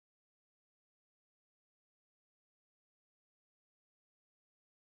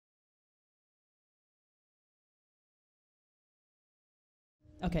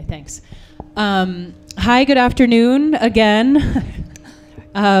Okay, thanks. Hi, good afternoon again.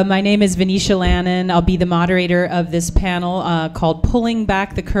 My name is Venetia Lannon. I'll be the moderator of this panel called Pulling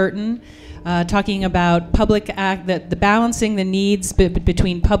Back the Curtain, talking about the balancing the needs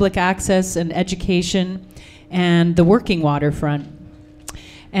between public access and education and the working waterfront.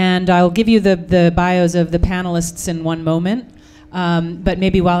 And I'll give you the bios of the panelists in one moment. But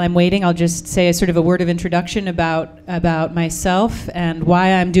maybe while I'm waiting, I'll just say a sort of a word of introduction about myself and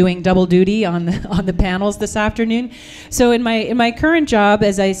why I'm doing double duty on the panels this afternoon. So in my current job,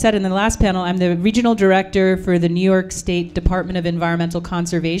 as I said in the last panel, I'm the regional director for the New York State Department of Environmental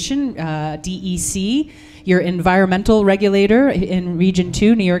Conservation, DEC, your environmental regulator in Region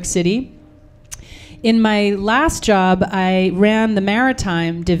 2, New York City. In my last job, I ran the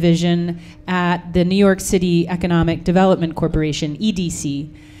maritime division at the New York City Economic Development Corporation,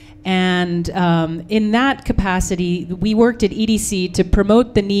 EDC. And in that capacity, we worked at EDC to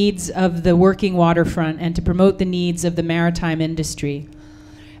promote the needs of the working waterfront and to promote the needs of the maritime industry.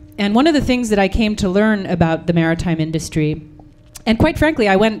 And one of the things that I came to learn about the maritime industry, and quite frankly,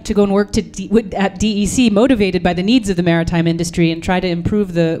 I went to go and work at DEC motivated by the needs of the maritime industry and try to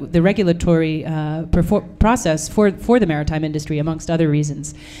improve the regulatory process for the maritime industry, amongst other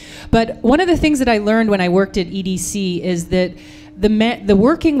reasons. But one of the things that I learned when I worked at EDC is that the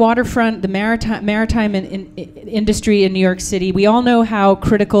working waterfront, the maritime industry in New York City, we all know how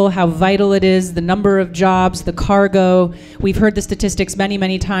critical, how vital it is, the number of jobs, the cargo. We've heard the statistics many,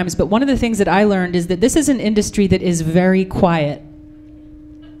 many times. But one of the things that I learned is that this is an industry that is very quiet.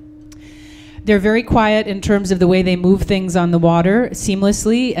 They're very quiet in terms of the way they move things on the water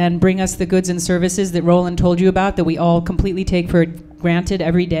seamlessly and bring us the goods and services that Roland told you about that we all completely take for granted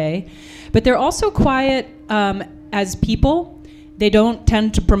every day. But they're also quiet as people. They don't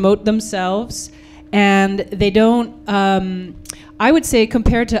tend to promote themselves, and they don't, I would say,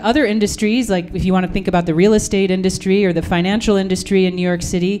 compared to other industries, like if you want to think about the real estate industry or the financial industry in New York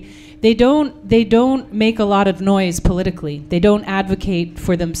City, they don't make a lot of noise politically. They don't advocate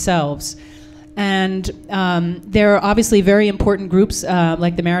for themselves. And there are obviously very important groups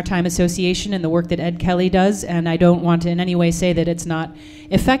like the Maritime Association and the work that Ed Kelly does, and I don't want to in any way say that it's not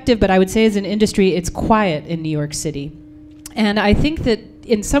effective, but I would say as an industry, it's quiet in New York City. And I think that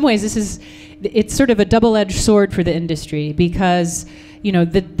in some ways it's sort of a double-edged sword for the industry because, you know,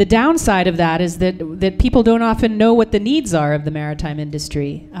 the downside of that is that people don't often know what the needs are of the maritime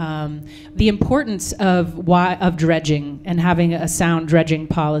industry. The importance of dredging and having a sound dredging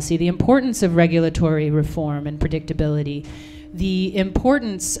policy, the importance of regulatory reform and predictability, the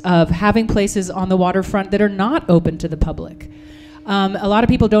importance of having places on the waterfront that are not open to the public. A lot of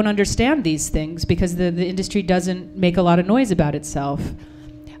people don't understand these things because the industry doesn't make a lot of noise about itself.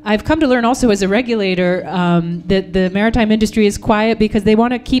 I've come to learn also as a regulator that the maritime industry is quiet because they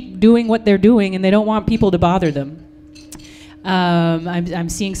want to keep doing what they're doing and they don't want people to bother them. I'm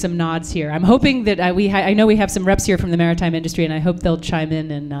seeing some nods here. I'm hoping that I know we have some reps here from the maritime industry, and I hope they'll chime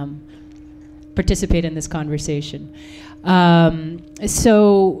in and participate in this conversation.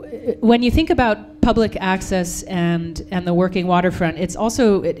 So when you think about public access and the working waterfront, it's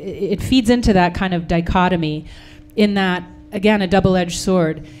also, it feeds into that kind of dichotomy in that, again, a double-edged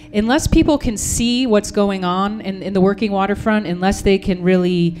sword. Unless people can see what's going on in the working waterfront, unless they can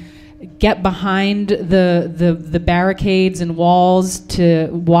really get behind the barricades and walls to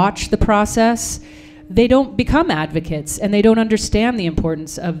watch the process, they don't become advocates, and they don't understand the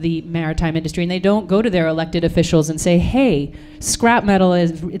importance of the maritime industry, and they don't go to their elected officials and say, hey, scrap metal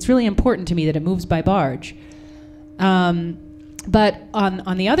it's really important to me that it moves by barge. But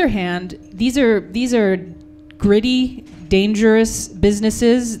on the other hand, these are gritty, dangerous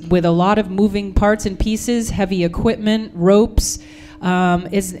businesses with a lot of moving parts and pieces, heavy equipment, ropes.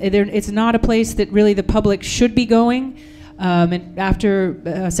 It's not a place that really the public should be going. And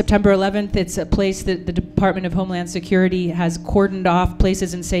after September 11th, it's a place that the Department of Homeland Security has cordoned off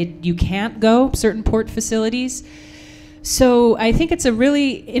places and say you can't go, certain port facilities. So I think it's a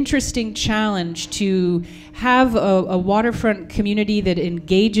really interesting challenge to have a waterfront community that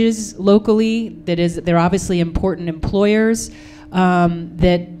engages locally, they're obviously important employers,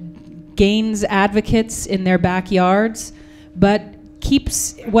 that gains advocates in their backyards, but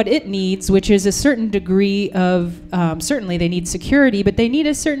keeps what it needs, which is a certain degree of, certainly they need security, but they need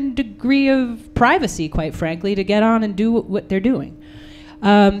a certain degree of privacy, quite frankly, to get on and do what they're doing.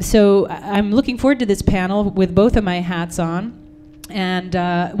 So I'm looking forward to this panel with both of my hats on, and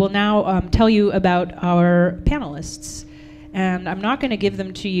will now tell you about our panelists. And I'm not going to give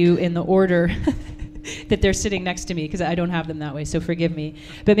them to you in the order that they're sitting next to me, because I don't have them that way, so forgive me.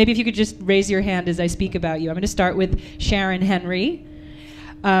 But maybe if you could just raise your hand as I speak about you. I'm going to start with Sharon Henry.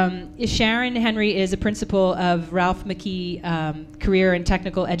 Sharon Henry is a principal of Ralph McKee Career and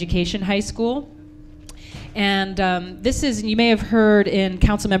Technical Education High School. And this is, you may have heard in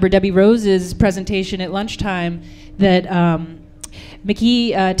Councilmember Debbie Rose's presentation at lunchtime that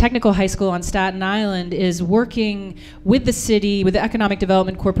McKee Technical High School on Staten Island is working with the city, with the Economic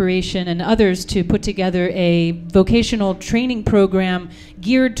Development Corporation and others to put together a vocational training program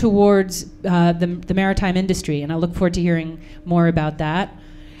geared towards the maritime industry. And I look forward to hearing more about that.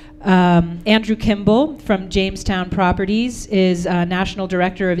 Andrew Kimball from Jamestown Properties is National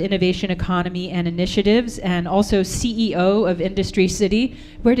Director of Innovation, Economy, and Initiatives, and also CEO of Industry City.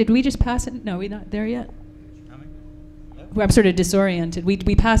 Where did we just pass it? No, we're not there yet. I'm sort of disoriented. We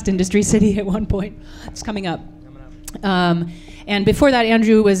passed Industry City at one point. It's coming up. And before that,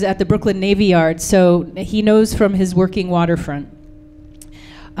 Andrew was at the Brooklyn Navy Yard, so he knows from his working waterfront,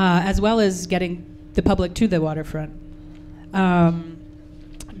 as well as getting the public to the waterfront.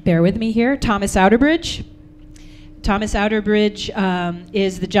 Bear with me here. Thomas Outerbridge. Thomas Outerbridge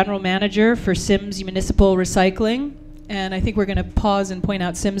is the general manager for Sims Municipal Recycling. And I think we're going to pause and point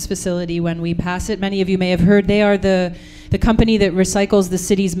out Sims facility when we pass it. Many of you may have heard they are the company that recycles the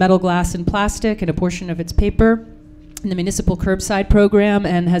city's metal, glass, and plastic and a portion of its paper in the municipal curbside program,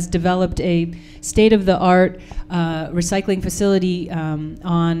 and has developed a state-of-the-art recycling facility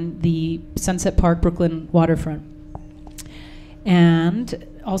on the Sunset Park Brooklyn waterfront. And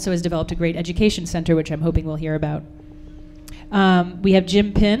also has developed a great education center, which I'm hoping we'll hear about. We have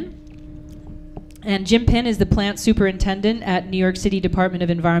Jim Pinn. And Jim Pinn is the plant superintendent at New York City Department of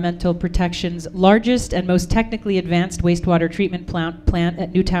Environmental Protection's largest and most technically advanced wastewater treatment plant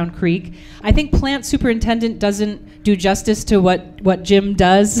at Newtown Creek. I think plant superintendent doesn't do justice to what Jim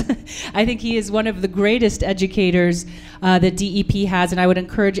does. I think he is one of the greatest educators that DEP has, and I would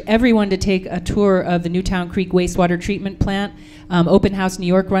encourage everyone to take a tour of the Newtown Creek wastewater treatment plant. Open House New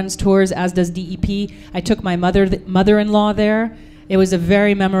York runs tours, as does DEP. I took my mother-in-law there. It was a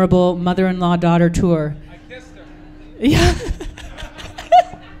very memorable mother-in-law-daughter tour. I kissed her. Yeah.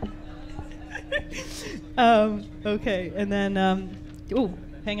 Okay, and then, oh,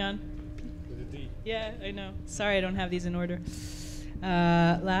 hang on. Yeah, I know. Sorry, I don't have these in order.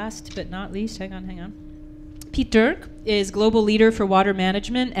 Last but not least, hang on. Pete Dirk is global leader for water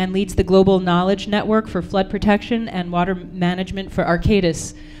management and leads the Global Knowledge Network for flood protection and water management for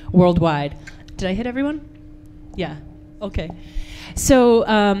Arcadis worldwide. Did I hit everyone? Yeah, okay. So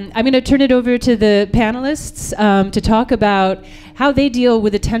I'm going to turn it over to the panelists to talk about how they deal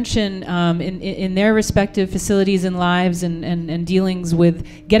with attention in their respective facilities and lives and dealings with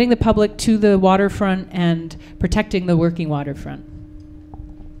getting the public to the waterfront and protecting the working waterfront.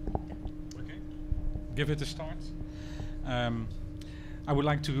 Okay, give it a start. I would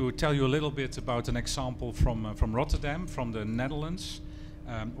like to tell you a little bit about an example from Rotterdam, from the Netherlands.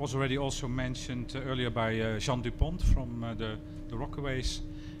 Was already also mentioned earlier by Jean Dupont from the Rockaways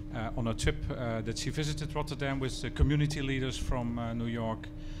on a trip that she visited Rotterdam with community leaders from New York.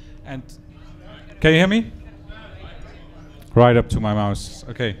 And can you hear me? Right up to my mouse.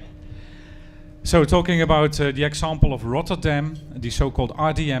 Okay. So talking about the example of Rotterdam, the so-called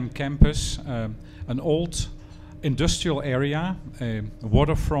RDM campus, an old industrial area, a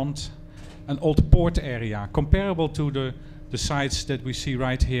waterfront, an old port area, comparable to the sites that we see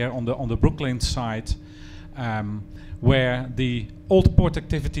right here on the Brooklyn side, where the old port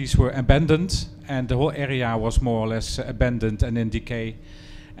activities were abandoned and the whole area was more or less abandoned and in decay.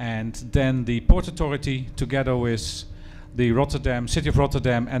 And then the Port Authority, together with the City of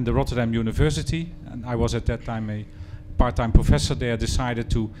Rotterdam and the Rotterdam University, and I was at that time a part-time professor there,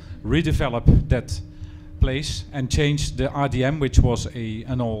 decided to redevelop that place and change the RDM, which was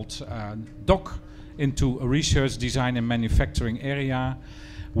an old dock, into a research, design and manufacturing area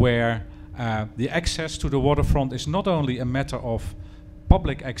where the access to the waterfront is not only a matter of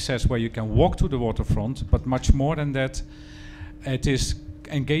public access where you can walk to the waterfront, but much more than that. It is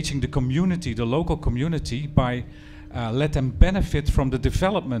engaging the community, the local community, by let them benefit from the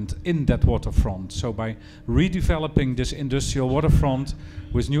development in that waterfront. So by redeveloping this industrial waterfront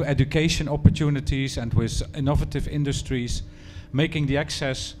with new education opportunities and with innovative industries, making the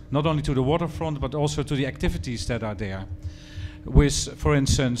access not only to the waterfront but also to the activities that are there. With, for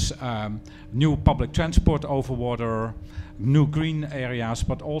instance, new public transport over water, new green areas,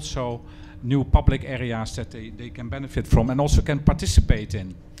 but also new public areas that they can benefit from and also can participate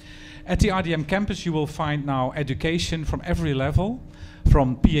in. At the RDM campus you will find now education from every level,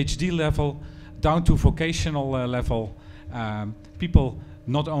 from PhD level down to vocational level. People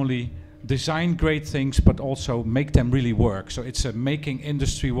not only design great things but also make them really work. So it's a making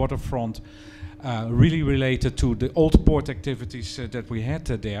industry waterfront really related to the old port activities that we had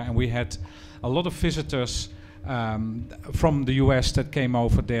there. And we had a lot of visitors from the US that came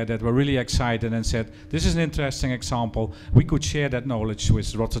over there that were really excited and said, this is an interesting example. We could share that knowledge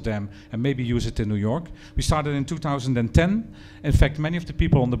with Rotterdam and maybe use it in New York. We started in 2010. In fact, many of the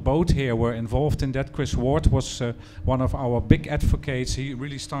people on the boat here were involved in that. Chris Ward was one of our big advocates. He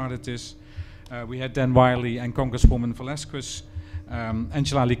really started this. We had Dan Wiley and Congresswoman Velasquez.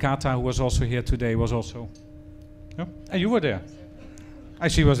 Angela Licata, who was also here today, was also... Oh, and you were there.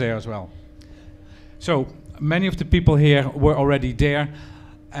 She was there as well. So many of the people here were already there,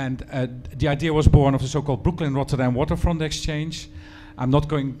 and the idea was born of the so-called Brooklyn-Rotterdam Waterfront Exchange. I'm not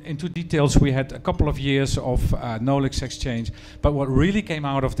going into details. We had a couple of years of knowledge exchange, but what really came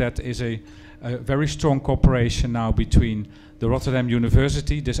out of that is a very strong cooperation now between the Rotterdam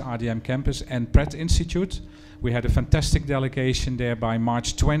University, this RDM campus, and Pratt Institute. We had a fantastic delegation there by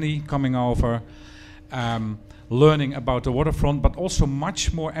March 20 coming over, learning about the waterfront, but also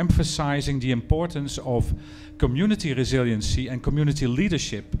much more emphasizing the importance of community resiliency and community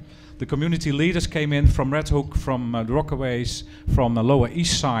leadership. The community leaders came in from Red Hook, from the Rockaways, from the Lower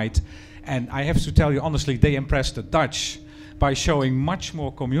East Side, and I have to tell you honestly, they impressed the Dutch by showing much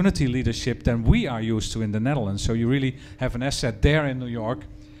more community leadership than we are used to in the Netherlands. So you really have an asset there in New York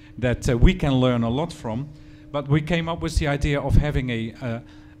that we can learn a lot from. But we came up with the idea of having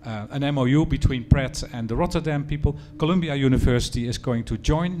an MOU between Pratt and the Rotterdam people. Columbia University is going to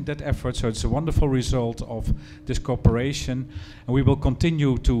join that effort, so it's a wonderful result of this cooperation. And we will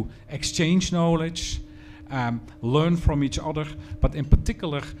continue to exchange knowledge, learn from each other, but in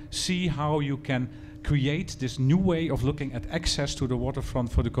particular see how you can create this new way of looking at access to the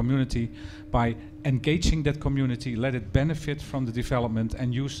waterfront for the community by engaging that community, let it benefit from the development,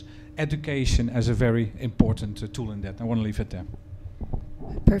 and use education as a very important tool in that. I want to leave it there.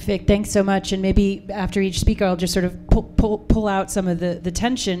 Perfect. Thanks so much. And maybe after each speaker, I'll just sort of pull out some of the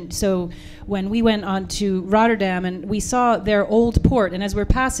tension. So when we went on to Rotterdam and we saw their old port, and as we're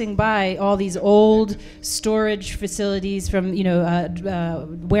passing by all these old storage facilities from,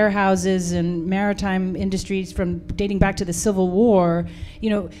 warehouses and maritime industries from dating back to the Civil War,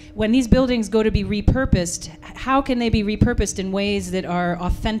 when these buildings go to be repurposed, how can they be repurposed in ways that are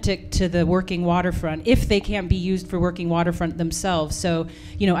authentic to the working waterfront if they can't be used for working waterfront themselves? So,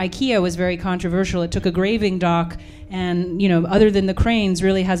 IKEA was very controversial. It took a graving dock and, other than the cranes,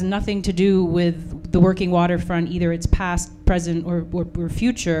 really has nothing to do with the working waterfront, either it's past, present, or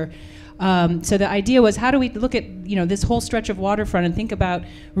future. So the idea was, how do we look at this whole stretch of waterfront and think about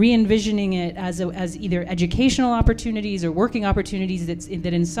re-envisioning it as either educational opportunities or working opportunities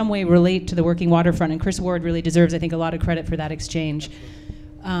that in some way relate to the working waterfront? And Chris Ward really deserves, I think, a lot of credit for that exchange.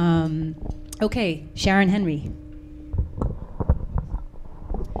 Okay, Sharon Henry.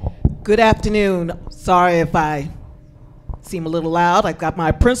 Good afternoon. Sorry if I seem a little loud. I've got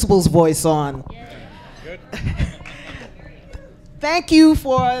my principal's voice on. Good. Thank you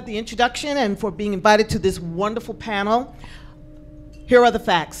for the introduction and for being invited to this wonderful panel. Here are the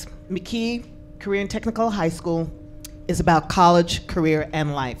facts. McKee Career and Technical High School is about college, career,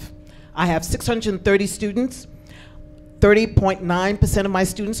 and life. I have 630 students. 30.9% of my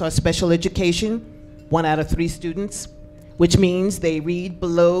students are special education, 1 out of 3 students, which means they read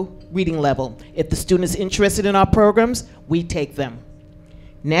below reading level. If the student is interested in our programs, we take them.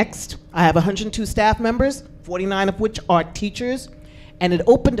 Next, I have 102 staff members, 49 of which are teachers, and it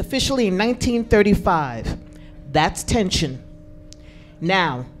opened officially in 1935. That's tension.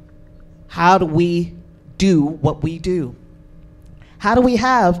 Now, how do we do what we do? How do we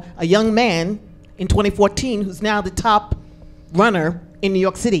have a young man in 2014 who's now the top runner in New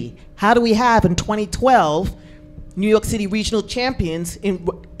York City? How do we have in 2012 New York City regional champions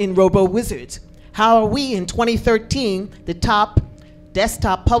in Robo Wizards? How are we in 2013 the top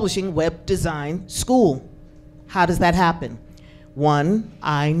desktop publishing web design school? How does that happen? 1,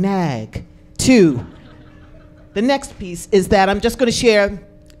 I nag. 2, the next piece is that I'm just going to share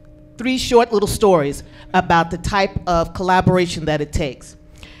 3 short little stories about the type of collaboration that it takes.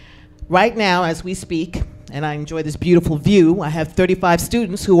 Right now, as we speak, and I enjoy this beautiful view, I have 35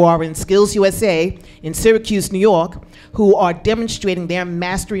 students who are in Skills USA in Syracuse, New York, who are demonstrating their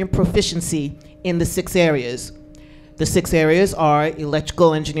mastery and proficiency in the 6 areas. The 6 areas are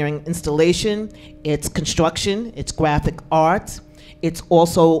electrical engineering installation, it's construction, it's graphic arts, it's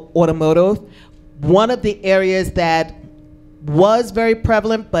also automotive. One of the areas that was very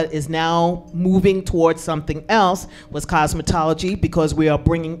prevalent but is now moving towards something else was cosmetology, because we are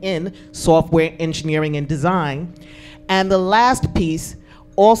bringing in software engineering and design. And the last piece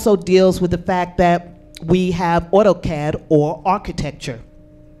also deals with the fact that we have AutoCAD or architecture.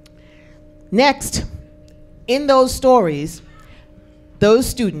 Next, in those stories, those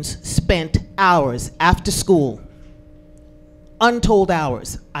students spent hours after school, untold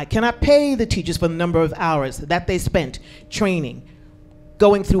hours. I cannot pay the teachers for the number of hours that they spent training,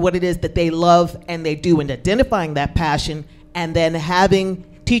 going through what it is that they love and they do, and identifying that passion, and then having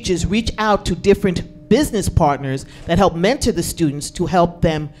teachers reach out to different business partners that help mentor the students to help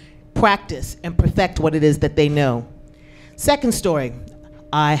them practice and perfect what it is that they know. Second story,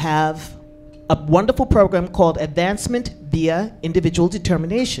 I have a wonderful program called Advancement via Individual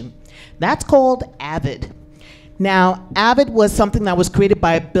Determination. That's called AVID. Now, AVID was something that was created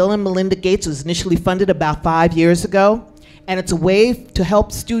by Bill and Melinda Gates. It was initially funded about 5 years ago. And it's a way to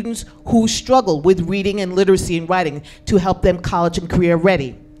help students who struggle with reading and literacy and writing to help them college and career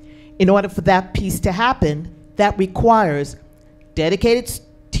ready. In order for that piece to happen, that requires dedicated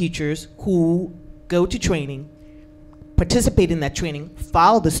teachers who go to training, participate in that training,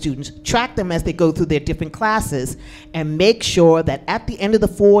 follow the students, track them as they go through their different classes, and make sure that at the end of the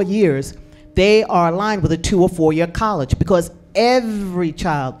 4 years, they are aligned with a 2 or 4 year college, because every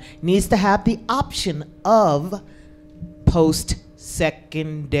child needs to have the option of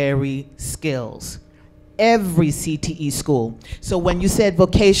post-secondary skills. Every CTE school. So when you said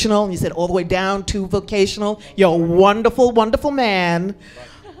vocational, and you said all the way down to vocational, you're a wonderful, wonderful man,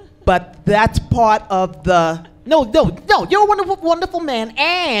 but that's part of the, no, you're a wonderful, wonderful man,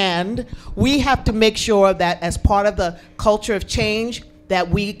 and we have to make sure that as part of the culture of change, that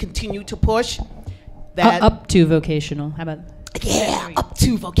we continue to push that. Up to vocational, how about? Yeah, up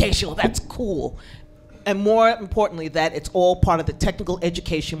to vocational, that's cool. And more importantly, that it's all part of the technical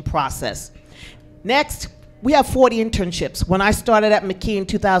education process. Next, we have 40 internships. When I started at McKee in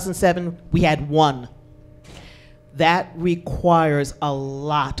 2007, we had 1. That requires a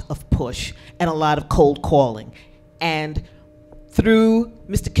lot of push and a lot of cold calling. And through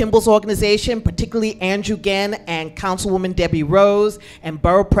Mr. Kimball's organization, particularly Andrew Genn and Councilwoman Debbie Rose and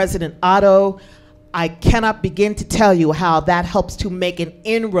Borough President Otto, I cannot begin to tell you how that helps to make an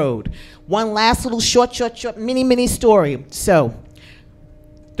inroad. One last little short, mini story. So,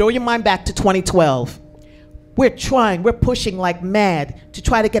 throw your mind back to 2012. We're pushing like mad to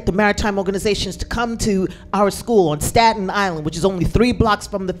try to get the maritime organizations to come to our school on Staten Island, which is only 3 blocks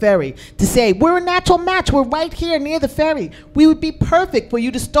from the ferry, to say, we're a natural match, we're right here near the ferry. We would be perfect for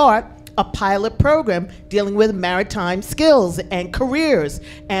you to start a pilot program dealing with maritime skills and careers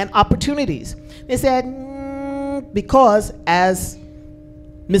and opportunities. They said, because as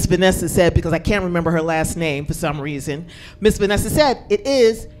Miss Vanessa said, because I can't remember her last name for some reason, Miss Vanessa said, it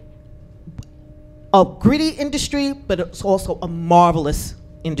is a gritty industry, but it's also a marvelous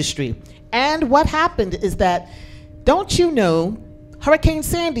industry. And what happened is that, don't you know, Hurricane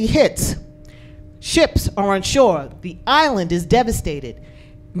Sandy hits. Ships are on shore. The island is devastated.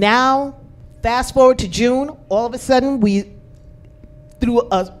 Now, fast forward to June, all of a sudden through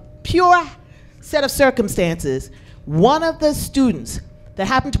a pure set of circumstances, one of the students that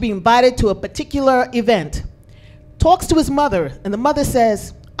happened to be invited to a particular event talks to his mother, and the mother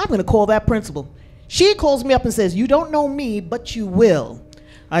says, I'm gonna call that principal. She calls me up and says, you don't know me, but you will.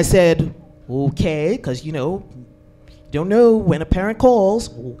 I said, okay, because you don't know when a parent calls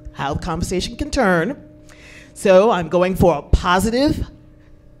how the conversation can turn. So I'm going for a positive,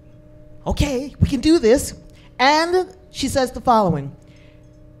 okay, we can do this. And she says the following,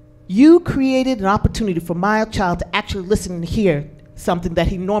 you created an opportunity for my child to actually listen and hear something that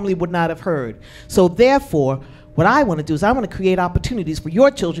he normally would not have heard. So therefore, what I want to do is I want to create opportunities for your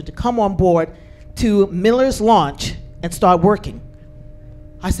children to come on board to Miller's launch and start working.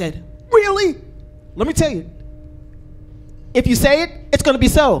 I said, really? Let me tell you, if you say it, it's going to be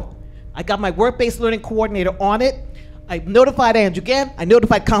so. I got my work-based learning coordinator on it. I notified Andrew Genn. I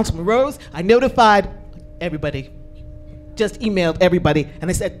notified Councilman Rose. I notified everybody. Just emailed everybody. And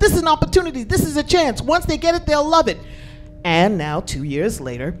I said, this is an opportunity. This is a chance. Once they get it, they'll love it. And now, 2 years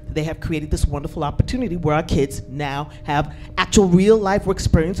later, they have created this wonderful opportunity where our kids now have actual real-life work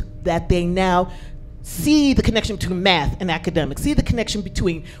experience, that they now see the connection between math and academics, see the connection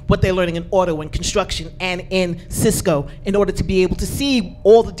between what they're learning in auto and construction and in Cisco, in order to be able to see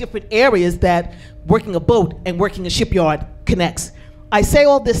all the different areas that working a boat and working a shipyard connects. I say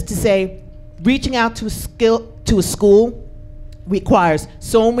all this to say, reaching out to a school requires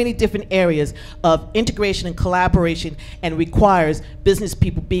so many different areas of integration and collaboration, and requires business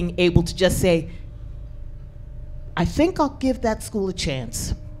people being able to just say, I think I'll give that school a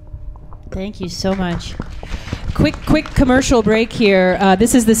chance. Thank you so much. Quick commercial break here.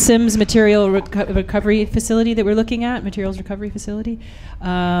 This is the Sims recovery facility that we're looking at, materials recovery facility.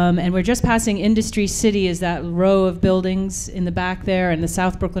 And we're just passing Industry City, is that row of buildings in the back there, and the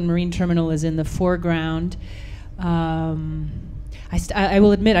South Brooklyn Marine Terminal is in the foreground. I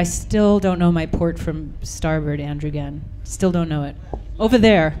will admit, I still don't know my port from starboard, Andrew Gann. Still don't know it. Over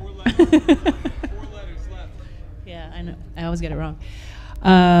there. 4 letters left. Yeah, I know. I always get it wrong.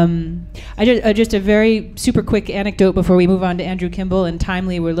 Just a very super quick anecdote before we move on to Andrew Kimball. And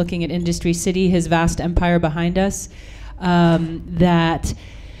timely, we're looking at Industry City, his vast empire behind us. That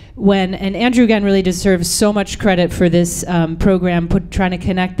when, and Andrew again really deserves so much credit for this program, trying to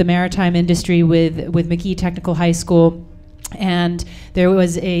connect the maritime industry with McKee Technical High School. And there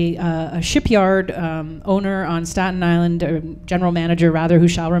was a shipyard owner on Staten Island, or general manager rather, who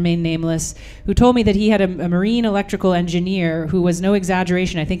shall remain nameless, who told me that he had a marine electrical engineer who was, no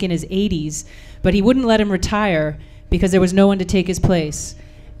exaggeration, I think in his 80s, but he wouldn't let him retire because there was no one to take his place.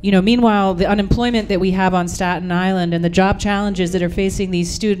 You know, meanwhile, the unemployment that we have on Staten Island and the job challenges that are facing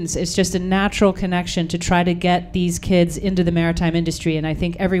these students, it's just a natural connection to try to get these kids into the maritime industry. And I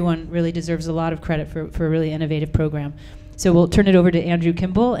think everyone really deserves a lot of credit for a really innovative program. So we'll turn it over to Andrew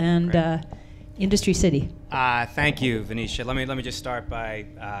Kimball and Industry City. Thank you, Venetia. Let me just start by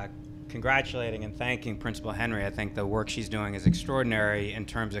congratulating and thanking Principal Henry. I think the work she's doing is extraordinary in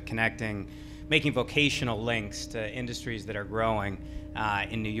terms of connecting, making vocational links to industries that are growing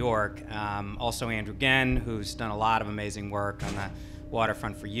in New York. Also Andrew Gann, who's done a lot of amazing work on the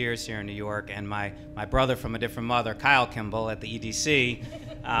waterfront for years here in New York, and my brother from a different mother, Kyle Kimball at the EDC,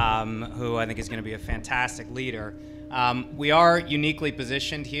 who I think is going to be a fantastic leader. We are uniquely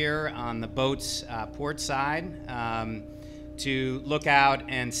positioned here on the boat's port side to look out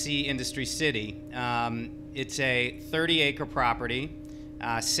and see Industry City. It's a 30-acre property,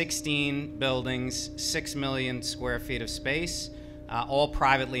 16 buildings, 6 million square feet of space, all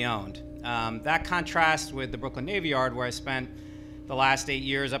privately owned. That contrasts with the Brooklyn Navy Yard, where I spent the last 8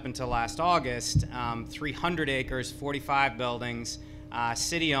 years up until last August, 300 acres, 45 buildings,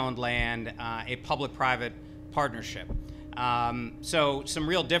 city-owned land, a public-private partnership. So some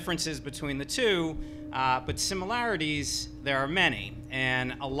real differences between the two, but similarities, there are many.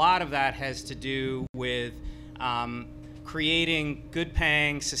 And a lot of that has to do with creating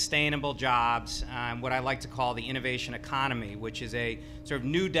good-paying, sustainable jobs, what I like to call the innovation economy, which is a sort of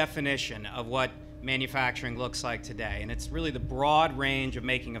new definition of what manufacturing looks like today. And it's really the broad range of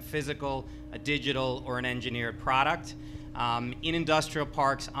making a physical, a digital, or an engineered product in industrial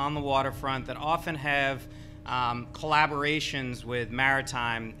parks on the waterfront that often have collaborations with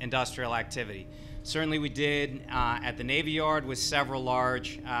maritime industrial activity. Certainly we did at the Navy Yard with several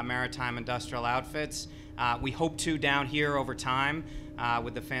large maritime industrial outfits. We hope to down here over time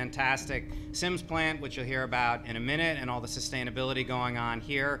with the fantastic Sims plant, which you'll hear about in a minute, and all the sustainability going on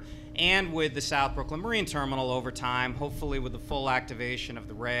here, and with the South Brooklyn Marine Terminal over time, hopefully with the full activation of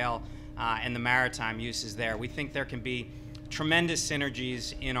the rail and the maritime uses there. We think there can be tremendous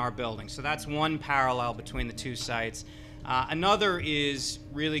synergies in our building. So that's one parallel between the two sites. Another is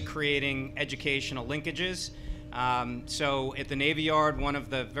really creating educational linkages. So at the Navy Yard, one of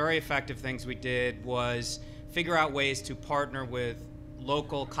the very effective things we did was figure out ways to partner with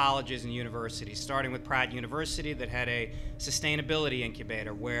local colleges and universities, starting with Pratt University that had a sustainability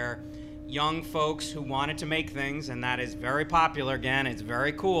incubator where young folks who wanted to make things, and that is very popular again, it's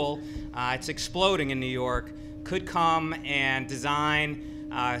very cool, it's exploding in New York, could come and design,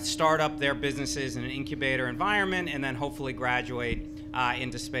 start up their businesses in an incubator environment, and then hopefully graduate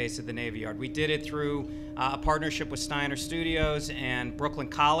into space at the Navy Yard. We did it through a partnership with Steiner Studios and Brooklyn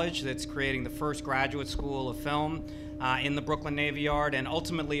College that's creating the first graduate school of film in the Brooklyn Navy Yard, and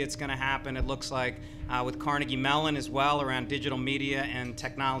ultimately it's going to happen, it looks like, with Carnegie Mellon as well around digital media and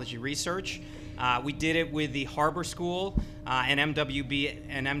technology research. We did it with the Harbor School and MWA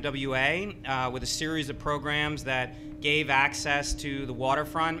with a series of programs that gave access to the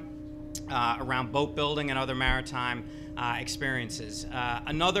waterfront around boat building and other maritime experiences.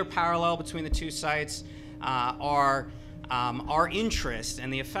 Another parallel between the two sites are our interest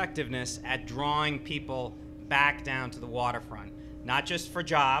and the effectiveness at drawing people back down to the waterfront, not just for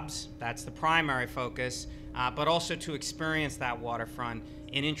jobs, that's the primary focus, but also to experience that waterfront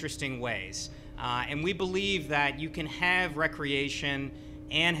in interesting ways. And we believe that you can have recreation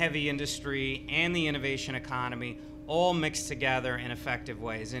and heavy industry and the innovation economy all mixed together in effective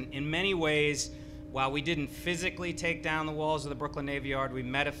ways. And in many ways, while we didn't physically take down the walls of the Brooklyn Navy Yard, we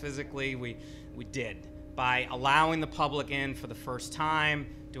metaphysically, we did. by allowing the public in for the first time,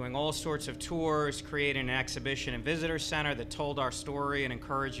 doing all sorts of tours, creating an exhibition and visitor center that told our story and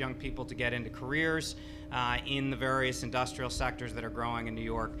encouraged young people to get into careers in the various industrial sectors that are growing in New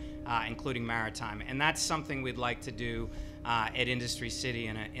York, including maritime. And that's something we'd like to do at Industry City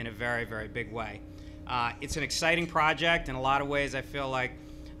in a very, very big way. It's an exciting project. In a lot of ways, I feel like,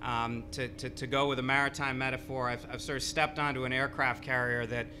 to go with a maritime metaphor, I've sort of stepped onto an aircraft carrier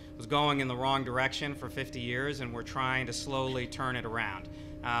that was going in the wrong direction for 50 years, and we're trying to slowly turn it around.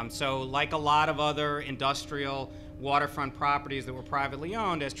 So like a lot of other industrial waterfront properties that were privately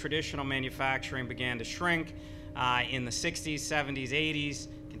owned, as traditional manufacturing began to shrink in the 60s, 70s, 80s,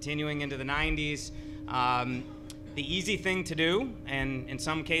 continuing into the 90s, the easy thing to do, and in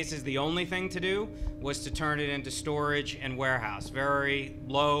some cases the only thing to do, was to turn it into storage and warehouse. Very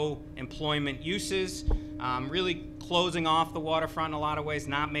low employment uses, really closing off the waterfront in a lot of ways,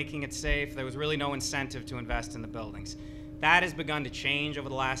 not making it safe. There was really no incentive to invest in the buildings. That has begun to change over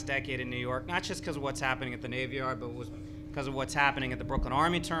the last decade in New York, not just because of what's happening at the Navy Yard, but because of what's happening at the Brooklyn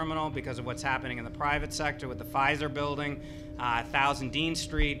Army Terminal, because of what's happening in the private sector with the Pfizer building, 1000 Dean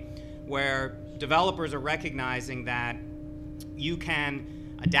Street, where developers are recognizing that you can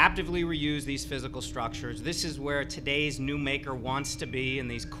adaptively reuse these physical structures. This is where today's new maker wants to be, in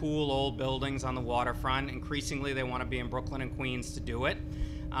these cool old buildings on the waterfront. Increasingly, they want to be in Brooklyn and Queens to do it.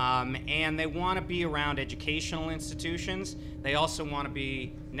 And they want to be around educational institutions. They also want to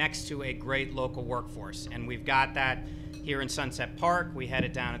be next to a great local workforce. And we've got that here in Sunset Park. We had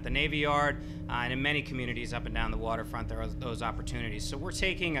it down at the Navy Yard. And in many communities up and down the waterfront, there are those opportunities. So we're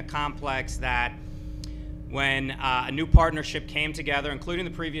taking a complex that, when a new partnership came together, including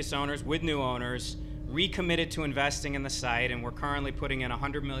the previous owners with new owners, recommitted to investing in the site, and we're currently putting in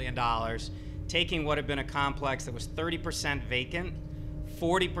 $100 million, taking what had been a complex that was 30% vacant,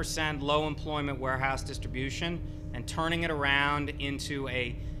 40% low employment warehouse distribution, and turning it around into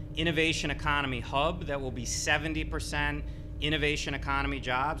a innovation economy hub that will be 70% innovation economy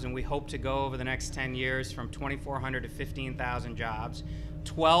jobs, and we hope to go over the next 10 years from 2,400 to 15,000 jobs,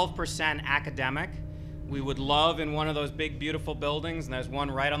 12% academic. We would love in one of those big, beautiful buildings, and there's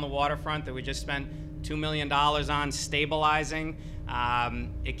one right on the waterfront that we just spent $2 million on stabilizing.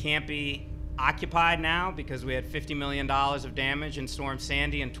 It can't be occupied now because we had $50 million of damage in Storm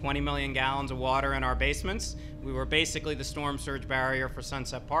Sandy and 20 million gallons of water in our basements. We were basically the storm surge barrier for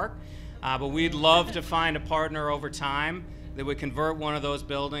Sunset Park. But we'd love to find a partner over time that would convert one of those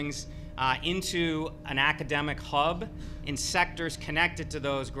buildings into an academic hub in sectors connected to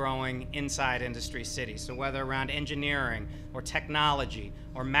those growing inside Industry City. So whether around engineering or technology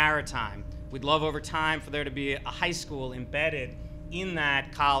or maritime, we'd love over time for there to be a high school embedded in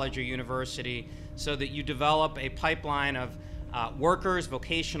that college or university so that you develop a pipeline of workers,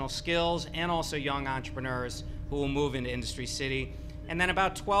 vocational skills, and also young entrepreneurs who will move into Industry City. And then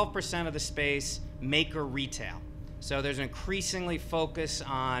about 12% of the space, maker retail. So there's an increasingly focus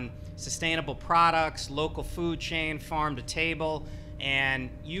on sustainable products, local food chain, farm to table, and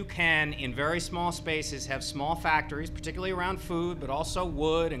you can, in very small spaces, have small factories, particularly around food, but also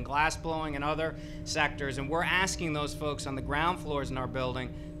wood and glass blowing and other sectors. And we're asking those folks on the ground floors in our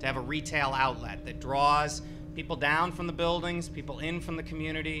building to have a retail outlet that draws people down from the buildings, people in from the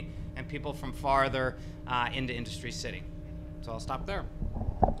community, and people from farther into Industry City. So I'll stop there.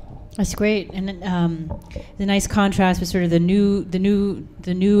 That's great, and the nice contrast with sort of the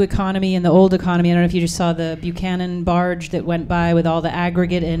new economy and the old economy. I don't know if you just saw the Buchanan barge that went by with all the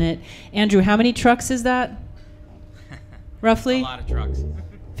aggregate in it. Andrew, how many trucks is that? Roughly? A lot of trucks.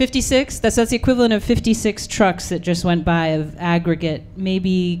 56? That's the equivalent of 56 trucks that just went by of aggregate,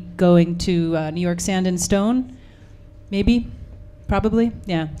 maybe going to New York Sand and Stone? Maybe? Probably?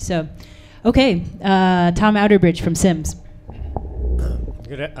 Yeah, so. Okay, Tom Outerbridge from Sims.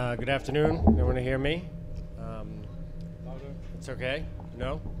 Good afternoon. Everyone hear me? It's okay?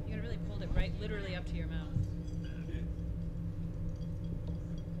 No? You gotta really hold it right, literally up to your mouth.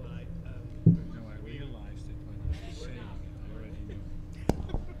 No, I realized it when I was saying I already knew.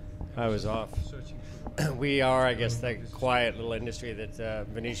 I was off. We are, I guess, that quiet little industry that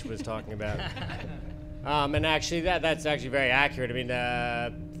Vanish was talking about. And actually, that's actually very accurate. I mean,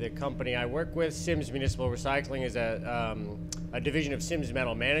 the company I work with, Sims Municipal Recycling, is a division of Sims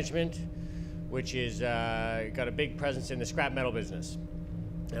Metal Management, which is got a big presence in the scrap metal business.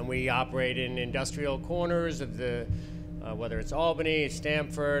 And we operate in industrial corners of the, whether it's Albany,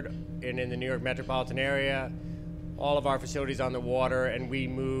 Stamford, and in the New York metropolitan area. All of our facilities on the water, and we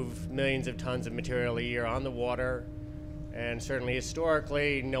move millions of tons of material a year on the water. And certainly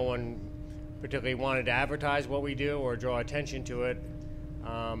historically, no one particularly wanted to advertise what we do or draw attention to it.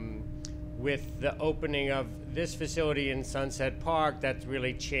 with the opening of this facility in Sunset Park, that's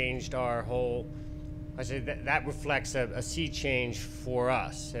really changed our whole, I say that reflects a sea change for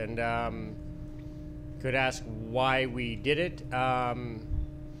us. And could ask why we did it. And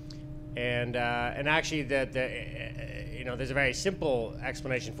actually you know, there's a very simple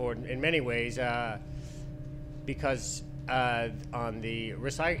explanation for it in many ways, because in the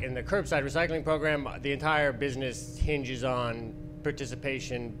curbside recycling program, the entire business hinges on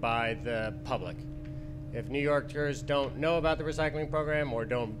participation by the public. If New Yorkers don't know about the recycling program or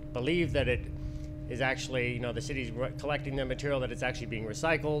don't believe that it is actually, you know, the city's collecting the material, that it's actually being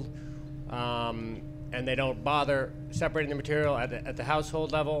recycled, and they don't bother separating the material at the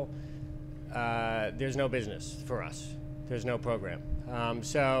household level, there's no business for us. There's no program.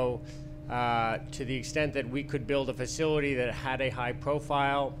 So to the extent that we could build a facility that had a high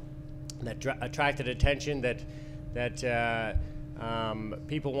profile, that attracted attention, that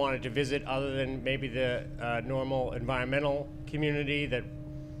people wanted to visit other than maybe the normal environmental community that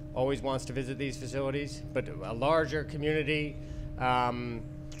always wants to visit these facilities, but a larger community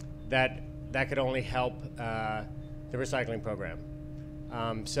that could only help the recycling program.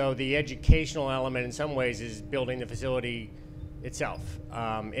 So the educational element in some ways is building the facility itself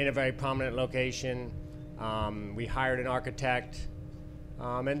in a very prominent location. We hired an architect,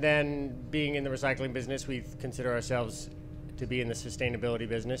 and then being in the recycling business, we consider ourselves to be in the sustainability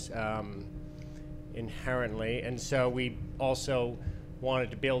business inherently, and so we also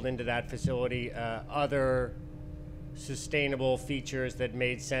wanted to build into that facility other sustainable features that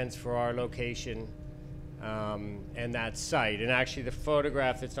made sense for our location and that site. And actually the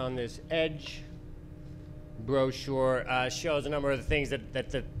photograph that's on this edge brochure shows a number of the things that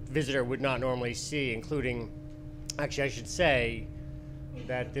the visitor would not normally see, including, actually I should say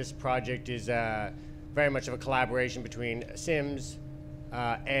that this project is very much of a collaboration between Sims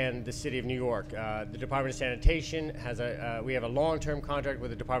and the City of New York. The Department of Sanitation has we have a long-term contract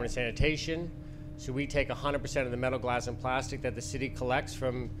with the Department of Sanitation, so we take 100% of the metal, glass, and plastic that the city collects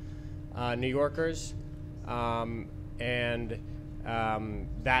from New Yorkers, and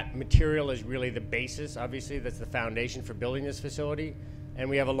that material is really the basis, obviously, that's the foundation for building this facility. And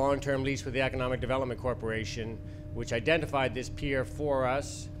we have a long-term lease with the Economic Development Corporation, which identified this pier for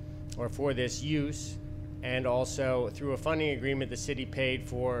us, or for this use, and also through a funding agreement, the city paid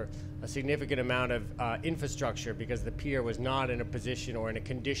for a significant amount of infrastructure because the pier was not in a position or in a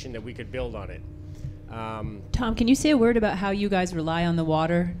condition that we could build on it. Tom, can you say a word about how you guys rely on the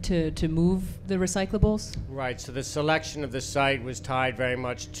water to move the recyclables? Right, so the selection of the site was tied very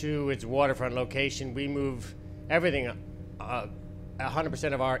much to its waterfront location. We move everything,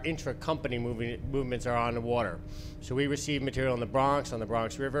 100% of our intra-company movements are on the water. So we receive material in the Bronx, on the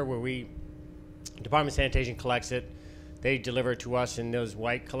Bronx River, where Department of Sanitation collects it. They deliver it to us in those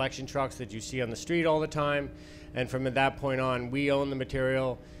white collection trucks that you see on the street all the time. And from that point on, we own the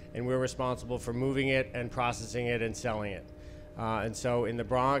material, and we're responsible for moving it and processing it and selling it. And so in the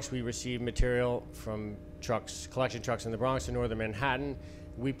Bronx, we receive material from trucks, collection trucks in the Bronx and northern Manhattan.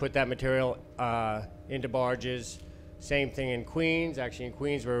 We put that material into barges. Same thing in Queens. Actually, in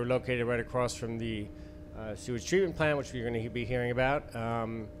Queens, we're located right across from the sewage treatment plant, which we're going to be hearing about.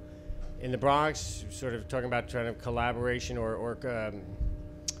 In the Bronx, sort of talking about kind of collaboration or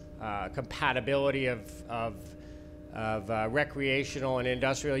compatibility of recreational and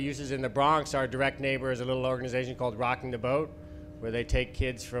industrial uses. In the Bronx, our direct neighbor is a little organization called Rocking the Boat, where they take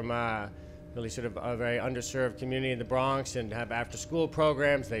kids from really sort of a very underserved community in the Bronx and have after-school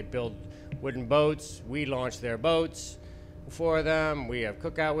programs. They build wooden boats. We launch their boats for them. We have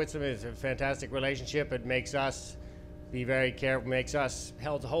cookout with them. It's a fantastic relationship. It makes us be very careful,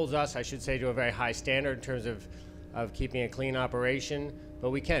 holds us, I should say, to a very high standard in terms of keeping a clean operation.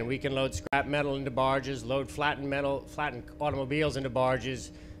 But we can load scrap metal into barges, load flattened automobiles into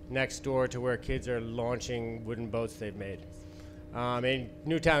barges next door to where kids are launching wooden boats they've made. And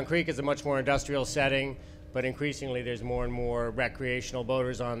Newtown Creek is a much more industrial setting, but increasingly there's more and more recreational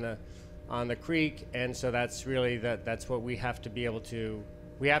boaters on the creek, and so that's really that's what we have to be able to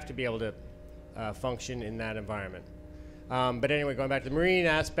function in that environment. But anyway, going back to the marine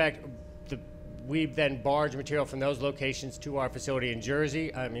aspect, we then barge material from those locations to our facility in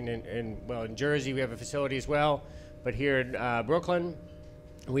Jersey. I mean, in Jersey we have a facility as well, but here in Brooklyn,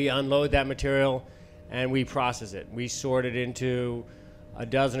 we unload that material and we process it. We sort it into a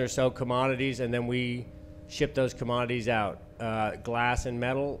dozen or so commodities, and then we ship those commodities out. Glass and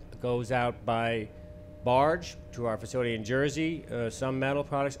metal goes out by barge to our facility in Jersey. Some metal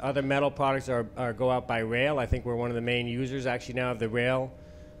products, other metal products go out by rail. I think we're one of the main users actually now of the rail,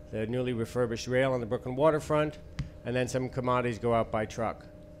 the newly refurbished rail on the Brooklyn Waterfront, and then some commodities go out by truck.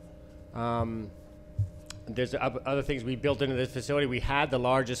 There's other things we built into this facility. We had the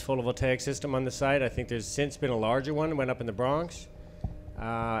largest photovoltaic system on the site. I think there's since been a larger one, went up in the Bronx.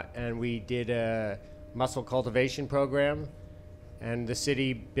 And we did a mussel cultivation program. And the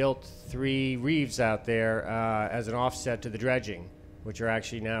city built 3 reefs out there as an offset to the dredging, which are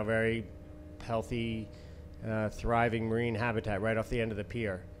actually now very healthy, thriving marine habitat right off the end of the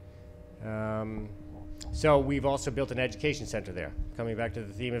pier. So we've also built an education center there, coming back to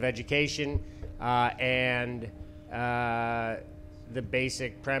the theme of education and the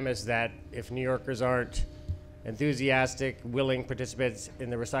basic premise that if New Yorkers aren't enthusiastic, willing participants in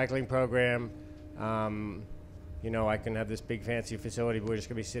the recycling program, you know, I can have this big fancy facility, but we're just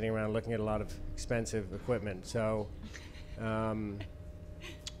going to be sitting around looking at a lot of expensive equipment. So, and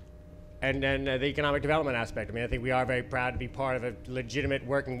then the economic development aspect. I mean, I think we are very proud to be part of a legitimate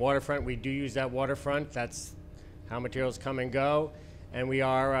working waterfront. We do use that waterfront. That's how materials come and go. And we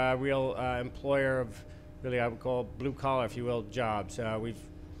are a real employer of, really, I would call blue collar, if you will, jobs.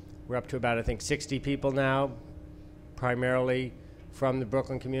 We're up to about, I think, 60 people now, primarily from the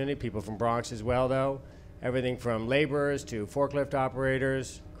Brooklyn community, people from Bronx as well, though. Everything from laborers to forklift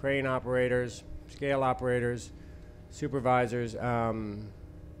operators, crane operators, scale operators, supervisors.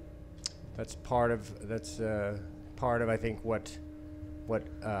 That's part of I think what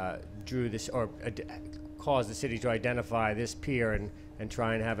drew this or caused the city to identify this pier and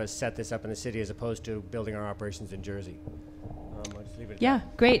try and have us set this up in the city as opposed to building our operations in Jersey. I'll just leave it at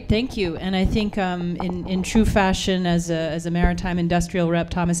that. Great, thank you. And I think in true fashion, as a maritime industrial rep,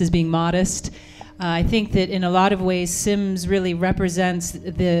 Thomas is being modest. I think that in a lot of ways, Sims really represents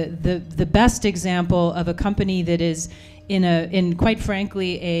the best example of a company that is in quite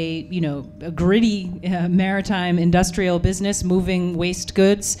frankly a gritty maritime industrial business moving waste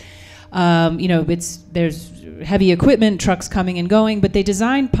goods. There's heavy equipment, trucks coming and going, but they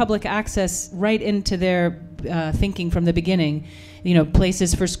designed public access right into their thinking from the beginning. You know,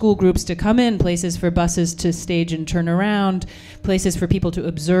 places for school groups to come in, places for buses to stage and turn around, places for people to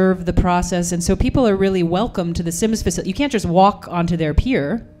observe the process. And so people are really welcome to the Sims facility. You can't just walk onto their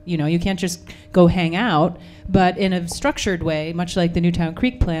pier, you know, you can't just go hang out, but in a structured way, much like the Newtown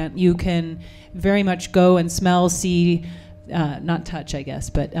Creek plant, you can very much go and smell, see, not touch, I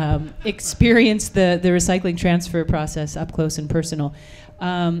guess, but experience the recycling transfer process up close and personal.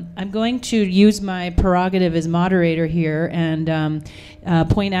 I'm going to use my prerogative as moderator here and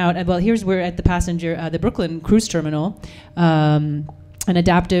point out, well, we're at the Brooklyn Cruise Terminal, an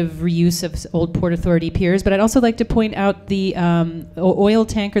adaptive reuse of old Port Authority piers, but I'd also like to point out the oil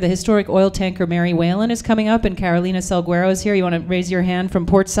tanker, the historic oil tanker Mary Whalen is coming up, and Carolina Salguero is here. You want to raise your hand from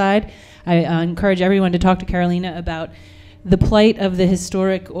portside? I encourage everyone to talk to Carolina about the plight of the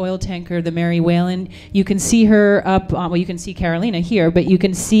historic oil tanker, the Mary Whalen. You can see her up, well, you can see Carolina here, but you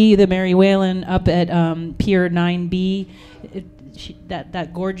can see the Mary Whalen up at Pier 9B.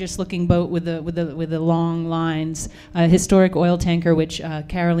 That gorgeous-looking boat with the long lines, a historic oil tanker which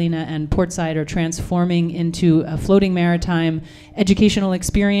Carolina and Portside are transforming into a floating maritime educational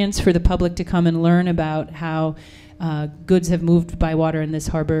experience for the public to come and learn about how goods have moved by water in this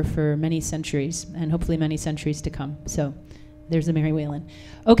harbor for many centuries, and hopefully many centuries to come. So there's the Mary Whalen.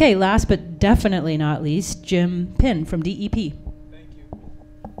 Okay, last but definitely not least, Jim Pinn from DEP. Thank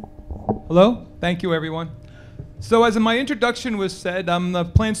you. Hello, thank you everyone. So as in my introduction was said, I'm the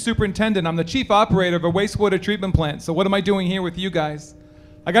plant superintendent. I'm the chief operator of a wastewater treatment plant. So what am I doing here with you guys?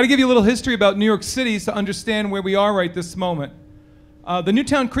 I got to give you a little history about New York City to understand where we are right this moment. The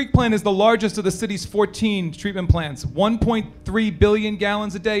Newtown Creek plant is the largest of the city's 14 treatment plants. 1.3 billion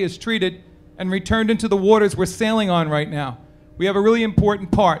gallons a day is treated and returned into the waters we're sailing on right now. We have a really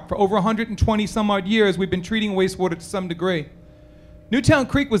important part. For over 120 some odd years, we've been treating wastewater to some degree. Newtown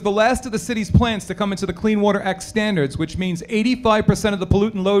Creek was the last of the city's plants to come into the Clean Water Act standards, which means 85% of the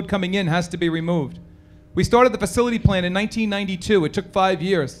pollutant load coming in has to be removed. We started the facility plan in 1992. It took 5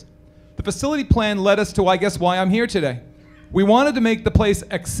 years. The facility plan led us to, I guess, why I'm here today. We wanted to make the place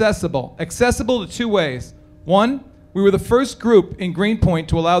accessible. Accessible to 2 ways. One, we were the first group in Greenpoint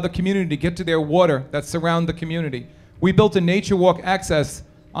to allow the community to get to their water that surround the community. We built a nature walk access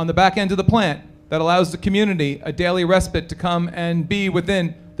on the back end of the plant that allows the community a daily respite to come and be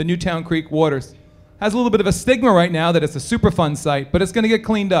within the Newtown Creek waters. Has a little bit of a stigma right now that it's a Superfund site, but it's going to get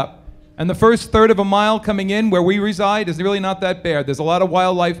cleaned up. And the first third of a mile coming in where we reside is really not that bad. There's a lot of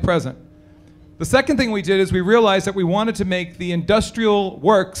wildlife present. The second thing we did is we realized that we wanted to make the industrial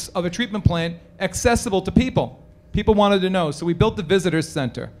works of a treatment plant accessible to people. People wanted to know, so we built the Visitors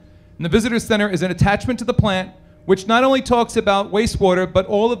Center. And the Visitors Center is an attachment to the plant which not only talks about wastewater, but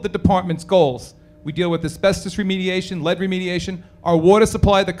all of the department's goals. We deal with asbestos remediation, lead remediation, our water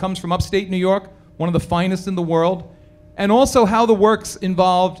supply that comes from upstate New York, one of the finest in the world, and also how the works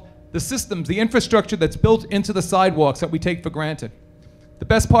involved the systems, the infrastructure that's built into the sidewalks that we take for granted. The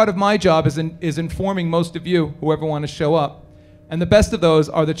best part of my job is informing most of you, whoever want to show up. And the best of those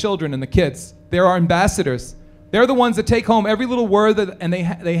are the children and the kids. They're our ambassadors. They're the ones that take home every little word and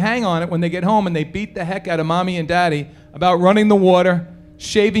they hang on it when they get home, and they beat the heck out of mommy and daddy about running the water,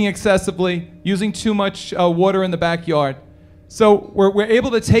 shaving excessively, using too much water in the backyard. So we're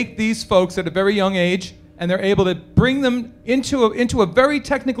able to take these folks at a very young age, and they're able to bring them into a very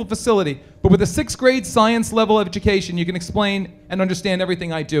technical facility. But with a 6th grade science level of education, you can explain and understand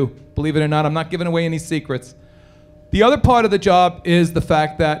everything I do. Believe it or not, I'm not giving away any secrets. The other part of the job is the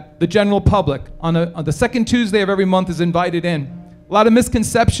fact that the general public, on the second Tuesday of every month, is invited in. A lot of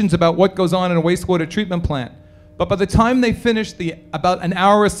misconceptions about what goes on in a wastewater treatment plant. But by the time they finish about an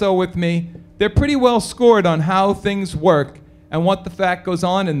hour or so with me, they're pretty well scored on how things work and what the fact goes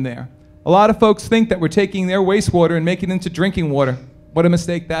on in there. A lot of folks think that we're taking their wastewater and making it into drinking water. What a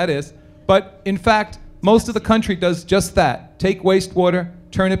mistake that is. But in fact, most of the country does just that. Take wastewater,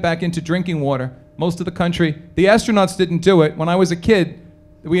 turn it back into drinking water. Most of the country. The astronauts didn't do it. When I was a kid,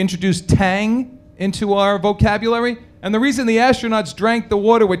 we introduced Tang into our vocabulary. And the reason the astronauts drank the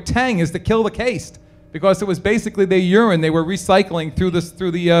water with Tang is to kill the caste, because it was basically their urine they were recycling through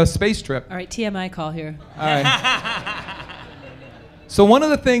the space trip. All right, TMI call here. All right. So one of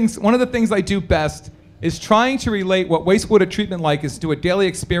the things I do best is trying to relate what wastewater treatment like is to a daily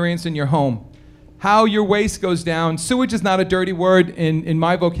experience in your home. How your waste goes down. Sewage is not a dirty word in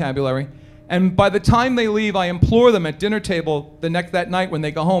my vocabulary. And by the time they leave, I implore them at dinner table that night when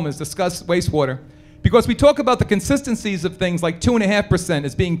they go home is discuss wastewater. Because we talk about the consistencies of things like 2.5%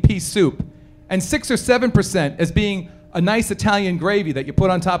 as being pea soup, and 6 or 7% as being a nice Italian gravy that you put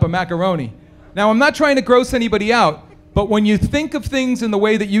on top of macaroni. Now, I'm not trying to gross anybody out, but when you think of things in the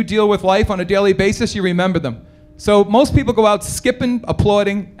way that you deal with life on a daily basis, you remember them. So most people go out skipping,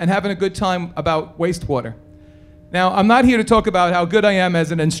 applauding, and having a good time about wastewater. Now, I'm not here to talk about how good I am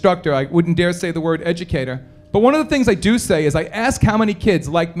as an instructor. I wouldn't dare say the word educator. But one of the things I do say is I ask how many kids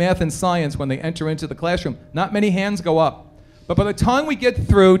like math and science when they enter into the classroom. Not many hands go up. But by the time we get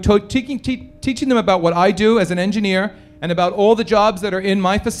through teaching them about what I do as an engineer and about all the jobs that are in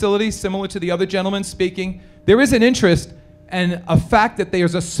my facility, similar to the other gentleman speaking, there is an interest and a fact that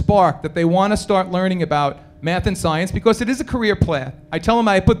there's a spark that they want to start learning about math and science, because it is a career path. I tell them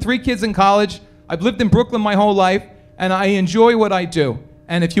I put 3 kids in college. I've lived in Brooklyn my whole life, and I enjoy what I do.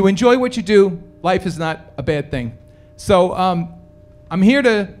 And if you enjoy what you do, life is not a bad thing. So I'm here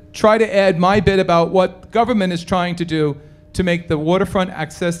to try to add my bit about what government is trying to do to make the waterfront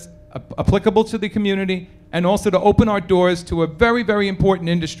access applicable to the community, and also to open our doors to a very, very important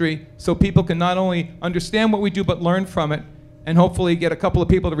industry so people can not only understand what we do but learn from it, and hopefully get a couple of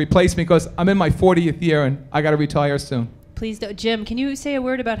people to replace me, because I'm in my 40th year and I got to retire soon. Please don't. Jim, can you say a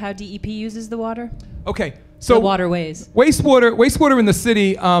word about how DEP uses the water? Okay. So the waterways. Wastewater in the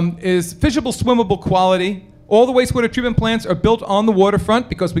city is fishable, swimmable quality. All the wastewater treatment plants are built on the waterfront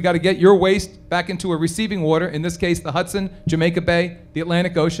because we got to get your waste back into a receiving water, in this case the Hudson, Jamaica Bay, the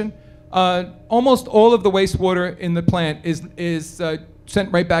Atlantic Ocean. Almost all of the wastewater in the plant is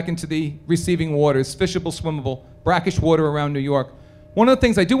sent right back into the receiving waters, fishable, swimmable, brackish water around New York. One of the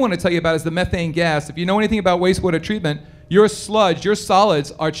things I do want to tell you about is the methane gas. If you know anything about wastewater treatment, your sludge, your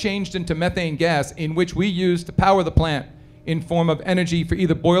solids are changed into methane gas, in which we use to power the plant in form of energy for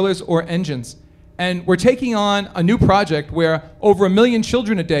either boilers or engines. And we're taking on a new project where over 1 million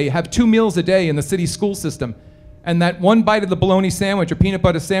children a day have 2 meals a day in the city school system. And that one bite of the bologna sandwich or peanut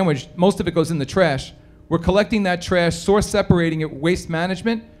butter sandwich, most of it goes in the trash. We're collecting that trash, source separating it, waste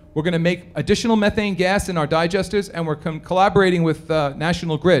management. We're going to make additional methane gas in our digesters, and we're collaborating with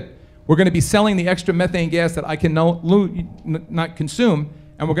National Grid. We're going to be selling the extra methane gas that I can not consume,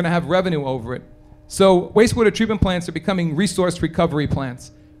 and we're going to have revenue over it. So wastewater treatment plants are becoming resource recovery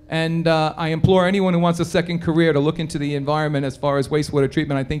plants. And I implore anyone who wants a second career to look into the environment as far as wastewater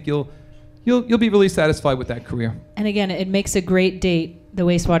treatment. I think you'll be really satisfied with that career. And again, it makes a great date, the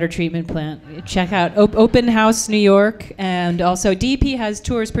wastewater treatment plant. Check out Open House New York, and also DEP has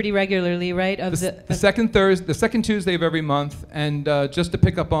tours pretty regularly, right? The second Tuesday of every month. And just to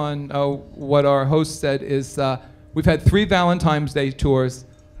pick up on what our host said is we've had 3 Valentine's Day tours,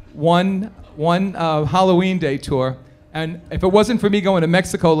 one Halloween Day tour, and if it wasn't for me going to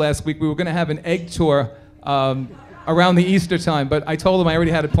Mexico last week, we were going to have an egg tour around the Easter time. But I told them I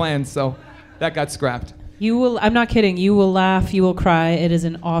already had it planned, so that got scrapped. You will. I'm not kidding. You will laugh. You will cry. It is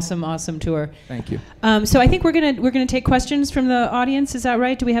an awesome, awesome tour. Thank you. So I think we're gonna take questions from the audience. Is that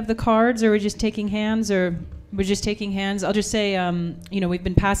right? Do we have the cards, or are we just taking hands, or we're just taking hands? I'll just say, we've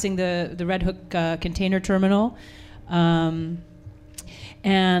been passing the Red Hook container terminal, and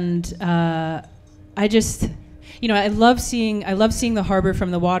I just. I love seeing the harbor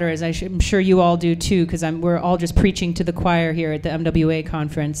from the water, as I'm sure you all do too, because we're all just preaching to the choir here at the MWA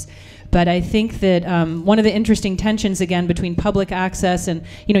conference. But I think that one of the interesting tensions again between public access and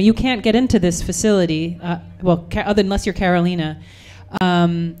you can't get into this facility, unless you're Carolina.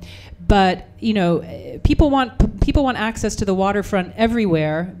 But people want access to the waterfront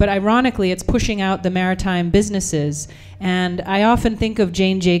everywhere, but ironically, it's pushing out the maritime businesses. And I often think of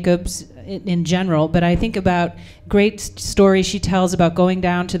Jane Jacobs in general, but I think about great stories she tells about going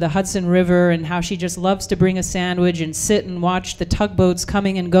down to the Hudson River and how she just loves to bring a sandwich and sit and watch the tugboats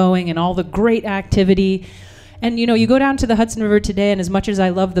coming and going and all the great activity. And you go down to the Hudson River today, and as much as I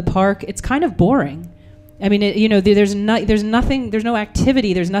love the park, it's kind of boring. I mean, there's no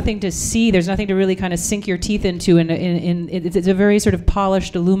activity, there's nothing to see, there's nothing to really kind of sink your teeth into, it's a very sort of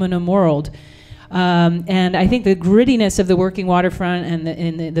polished aluminum world. And I think the grittiness of the working waterfront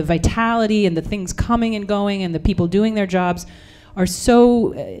and the vitality and the things coming and going and the people doing their jobs are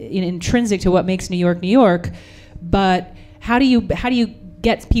so intrinsic to what makes New York, New York. But how do you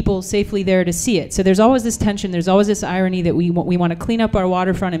get people safely there to see it? So there's always this tension, there's always this irony that we want to clean up our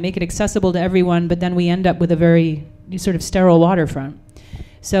waterfront and make it accessible to everyone, but then we end up with a very sort of sterile waterfront.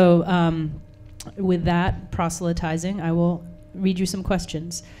 So with that proselytizing, I will read you some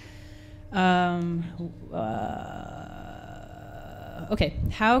questions. Okay,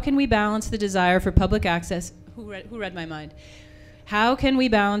 how can we balance the desire for public access? Who read my mind? How can we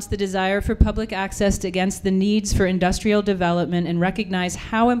balance the desire for public access against the needs for industrial development and recognize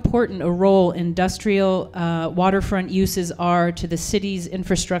how important a role industrial waterfront uses are to the city's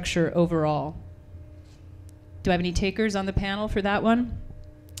infrastructure overall? Do I have any takers on the panel for that one?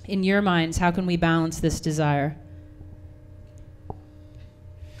 In your minds, how can we balance this desire?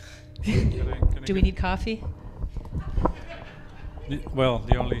 Do we need coffee? Well,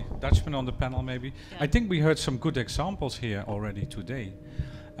 the only Dutchman on the panel, maybe. Yeah. I think we heard some good examples here already today.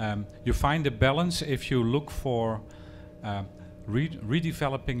 You find a balance if you look for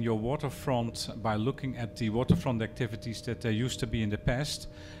redeveloping your waterfront by looking at the waterfront activities that there used to be in the past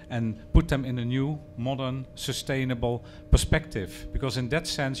and put them in a new, modern, sustainable perspective. Because in that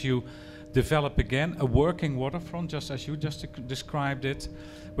sense, you develop again a working waterfront, just as you just described it,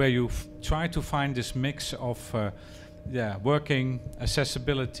 where you try to find this mix of working,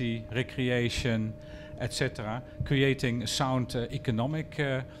 accessibility, recreation, etc., creating sound economic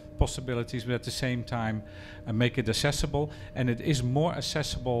possibilities, but at the same time make it accessible. And it is more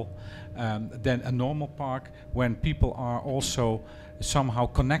accessible than a normal park when people are also somehow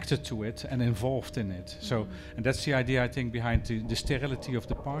connected to it and involved in it. So, and that's the idea, I think, behind the sterility of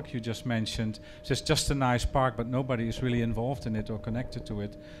the park you just mentioned. So it's just a nice park, but nobody is really involved in it or connected to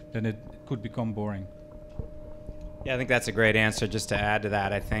it, then it could become boring. Yeah, I think that's a great answer. Just to add to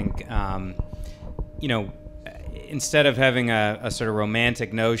that, I think, instead of having a sort of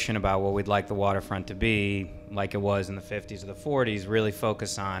romantic notion about what we'd like the waterfront to be, like it was in the 50s or the 40s, really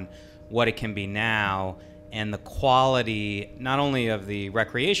focus on what it can be now and the quality, not only of the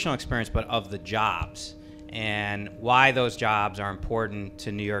recreational experience, but of the jobs and why those jobs are important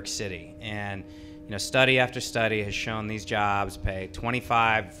to New York City. And study after study has shown these jobs pay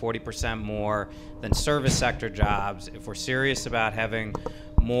 25, 40% more than service sector jobs. If we're serious about having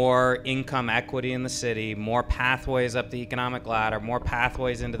more income equity in the city, more pathways up the economic ladder, more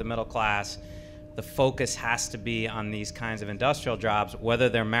pathways into the middle class, the focus has to be on these kinds of industrial jobs, whether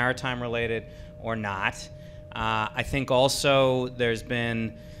they're maritime related or not. I think also there's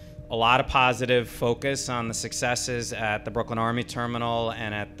been a lot of positive focus on the successes at the Brooklyn Army Terminal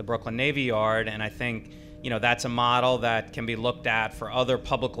and at the Brooklyn Navy Yard, and I think that's a model that can be looked at for other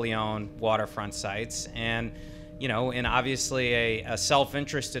publicly owned waterfront sites. And in obviously a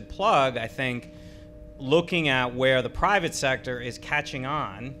self-interested plug, I think looking at where the private sector is catching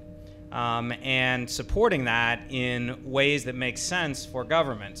on and supporting that in ways that make sense for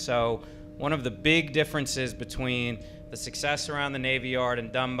government. So one of the big differences between the success around the Navy Yard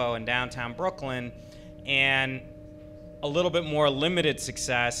and Dumbo and downtown Brooklyn and a little bit more limited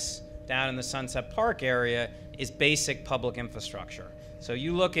success down in the Sunset Park area is basic public infrastructure. So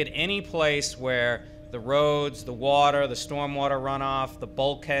you look at any place where the roads, the water, the stormwater runoff, the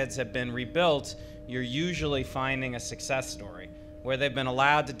bulkheads have been rebuilt, you're usually finding a success story. Where they've been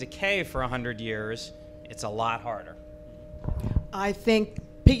allowed to decay for 100 years, it's a lot harder. I think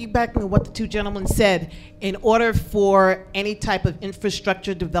piggybacking on what the two gentlemen said, in order for any type of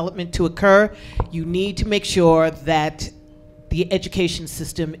infrastructure development to occur, you need to make sure that the education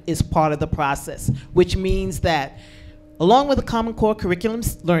system is part of the process, which means that along with the Common Core Curriculum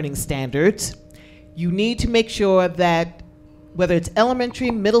Learning Standards, you need to make sure that whether it's elementary,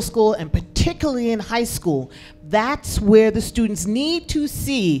 middle school, and particularly in high school, that's where the students need to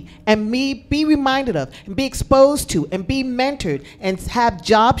see and be reminded of and be exposed to and be mentored and have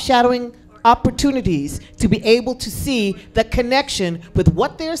job shadowing opportunities to be able to see the connection with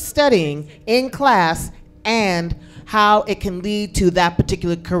what they're studying in class and how it can lead to that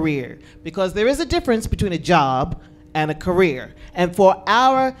particular career. Because there is a difference between a job and a career. And for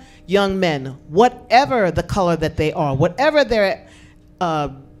our young men, whatever the color that they are, whatever their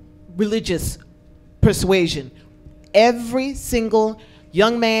religious persuasion, every single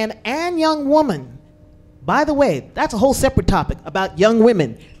young man and young woman, by the way, that's a whole separate topic about young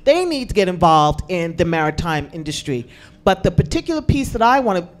women. They need to get involved in the maritime industry. But the particular piece that I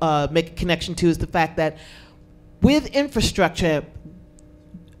want to make a connection to is the fact that with infrastructure,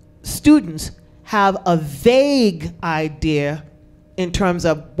 students have a vague idea in terms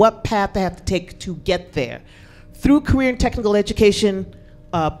of what path they have to take to get there. Through career and technical education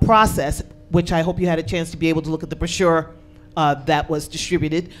process, which I hope you had a chance to be able to look at the brochure that was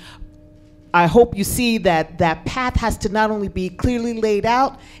distributed, I hope you see that that path has to not only be clearly laid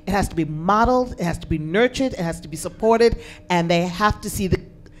out, it has to be modeled, it has to be nurtured, it has to be supported, and they have to see the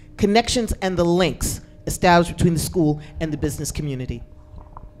connections and the links established between the school and the business community.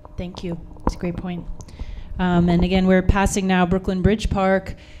 Thank you. It's a great point. And again, we're passing now Brooklyn Bridge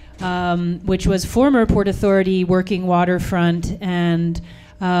Park, which was former Port Authority working waterfront, and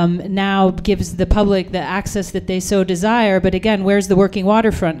now gives the public the access that they so desire. But again, where's the working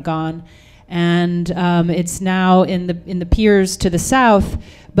waterfront gone? And it's now in the piers to the south.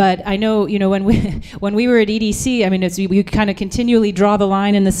 But I know, you know, when we were at EDC, I mean, you kind of continually draw the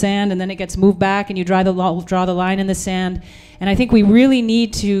line in the sand, and then it gets moved back, and you draw the line in the sand. And I think we really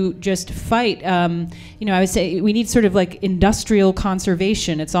need to just fight. You know, I would say we need sort of like industrial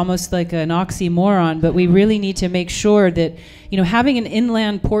conservation. It's almost like an oxymoron, but we really need to make sure that, you know, having an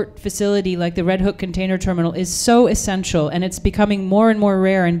inland port facility like the Red Hook Container Terminal is so essential, and it's becoming more and more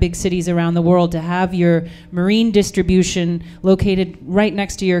rare in big cities around the world to have your marine distribution located right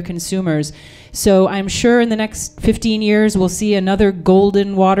next to your consumers. So I'm sure in the next 15 years we'll see another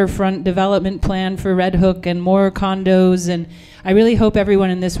golden waterfront development plan for Red Hook and more condos, and I really hope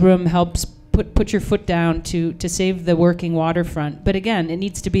everyone in this room helps put your foot down to save the working waterfront. But again, it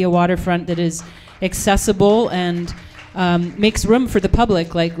needs to be a waterfront that is accessible and makes room for the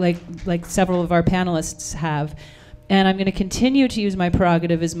public, like several of our panelists have. And I'm going to continue to use my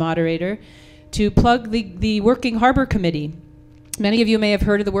prerogative as moderator to plug the Working Harbor Committee. Many of you may have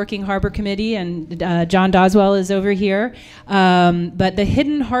heard of the Working Harbor Committee, and John Doswell is over here. But the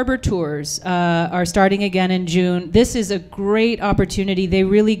Hidden Harbor Tours are starting again in June. This is a great opportunity. They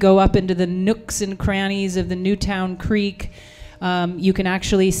really go up into the nooks and crannies of the Newtown Creek. You can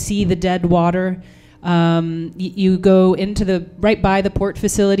actually see the dead water. You go into right by the port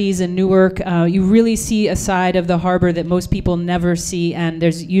facilities in Newark. You really see a side of the harbor that most people never see, and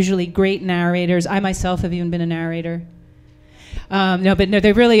there's usually great narrators. I myself have even been a narrator. No,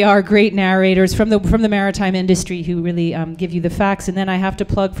 they really are great narrators from the maritime industry who really give you the facts. And then I have to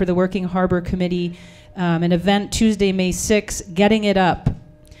plug for the Working Harbor Committee an event Tuesday, May 6th, Getting It Up,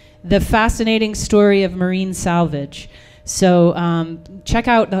 the fascinating story of marine salvage. So check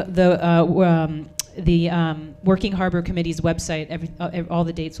out the Working Harbor Committee's website. All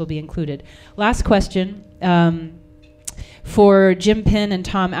the dates will be included. Last question for Jim Pinn and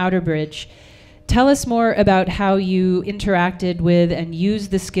Tom Outerbridge. Tell us more about how you interacted with and used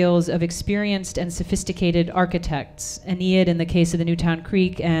the skills of experienced and sophisticated architects, Aeneid in the case of the Newtown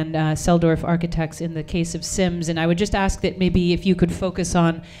Creek and Seldorf Architects in the case of Sims. And I would just ask that maybe if you could focus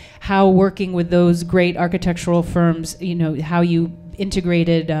on how working with those great architectural firms, you know, how you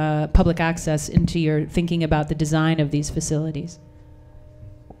integrated public access into your thinking about the design of these facilities.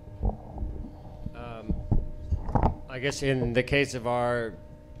 I guess in the case of our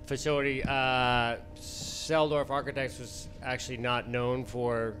facility, Seldorf Architects was actually not known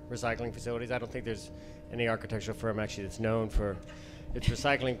for recycling facilities. I don't think there's any architectural firm actually that's known for its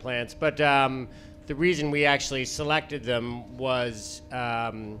recycling plants. But the reason we actually selected them was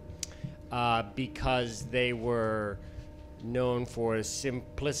because they were known for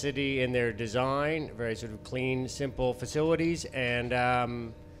simplicity in their design, very sort of clean, simple facilities, and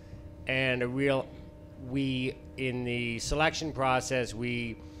a real. In the selection process,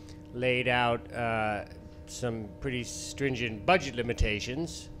 we laid out some pretty stringent budget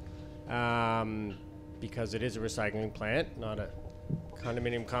limitations because it is a recycling plant, not a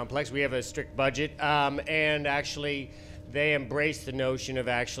condominium complex. We have a strict budget, and actually they embrace the notion of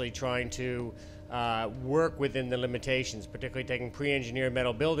actually trying to work within the limitations, particularly taking pre-engineered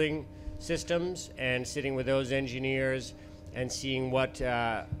metal building systems and sitting with those engineers and seeing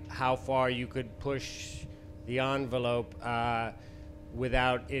how far you could push the envelope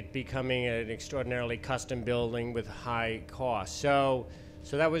without it becoming an extraordinarily custom building with high costs. So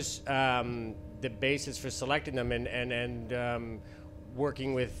that was the basis for selecting them and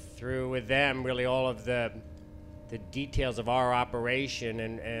working with them really all of the details of our operation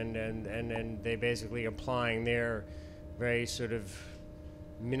and they basically applying their very sort of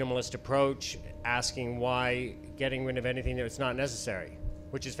minimalist approach, asking why getting rid of anything that's not necessary,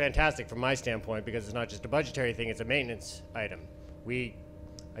 which is fantastic from my standpoint because it's not just a budgetary thing, it's a maintenance item. We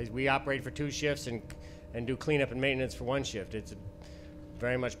operate for 2 shifts and do cleanup and maintenance for 1 shift. It's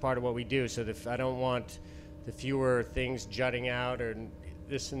very much part of what we do. So I don't want the fewer things jutting out or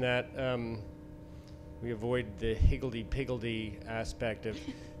this and that. We avoid the higgledy-piggledy aspect of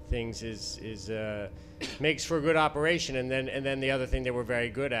things makes for a good operation. And then the other thing they were very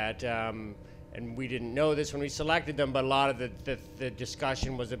good at, and we didn't know this when we selected them, but a lot of the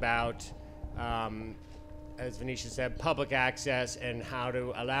discussion was about, as Venetia said, public access and how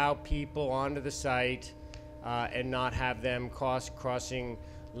to allow people onto the site and not have them crossing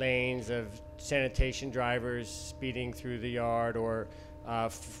lanes of sanitation drivers speeding through the yard or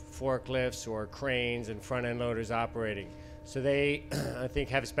forklifts or cranes and front-end loaders operating. So they, I think,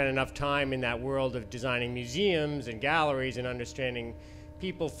 have spent enough time in that world of designing museums and galleries and understanding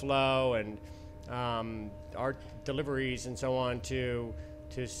people flow and art deliveries and so on to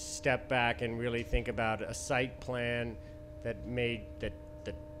step back and really think about a site plan that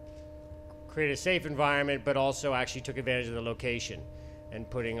created a safe environment, but also actually took advantage of the location and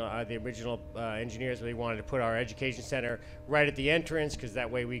putting the original engineers really wanted to put our education center right at the entrance because that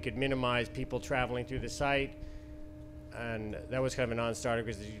way we could minimize people traveling through the site. And that was kind of a non-starter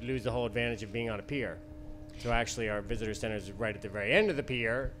because you lose the whole advantage of being on a pier. So actually our visitor center is right at the very end of the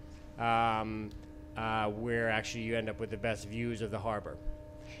pier where actually you end up with the best views of the harbor.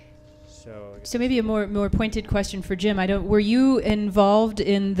 So maybe a more pointed question for Jim. Were you involved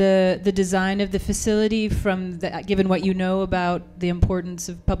in the design of the facility given what you know about the importance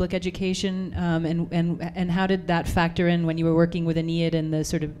of public education, and how did that factor in when you were working with Aeneid and the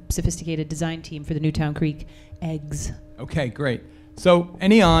sort of sophisticated design team for the Newtown Creek eggs? Okay, great. So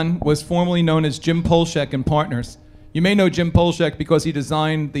Neon was formerly known as Jim Polshek and Partners. You may know Jim Polshek because he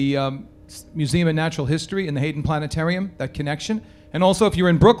designed the Museum of Natural History in the Hayden Planetarium, that connection. And also, if you're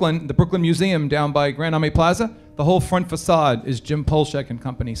in Brooklyn, the Brooklyn Museum down by Grand Army Plaza, the whole front facade is Jim Polshek and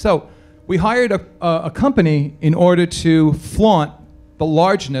Company. So we hired a company in order to flaunt the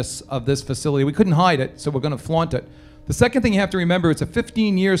largeness of this facility. We couldn't hide it, so we're going to flaunt it. The second thing you have to remember, it's a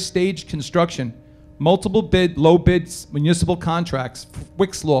 15-year staged construction, multiple bid, low bids, municipal contracts,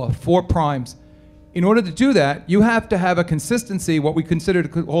 Wick's Law, 4 primes. In order to do that, you have to have a consistency, what we consider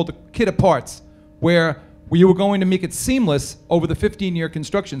to hold the kit of parts, where we were going to make it seamless over the 15-year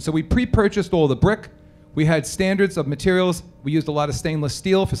construction. So we pre-purchased all the brick. We had standards of materials. We used a lot of stainless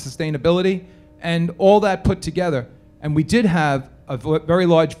steel for sustainability, and all that put together. And we did have a very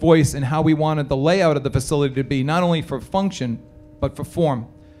large voice in how we wanted the layout of the facility to be, not only for function, but for form.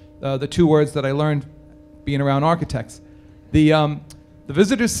 The 2 words that I learned being around architects. The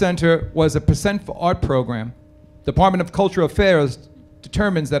Visitors Center was a % for art program. Department of Cultural Affairs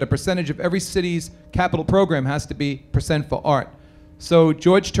determines that a percentage of every city's capital program has to be % for art. So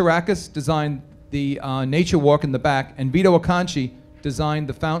George Tarakis designed the nature walk in the back, and Vito Acanci designed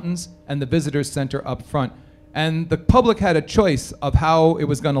the fountains and the Visitors Center up front. And the public had a choice of how it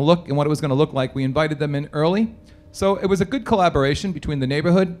was going to look and what it was going to look like. We invited them in early. So it was a good collaboration between the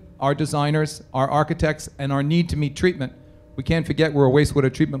neighborhood, our designers, our architects, and our need to meet treatment. We can't forget we're a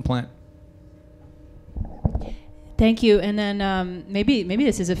wastewater treatment plant. Thank you. And then maybe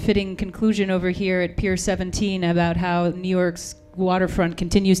this is a fitting conclusion over here at Pier 17 about how New York's waterfront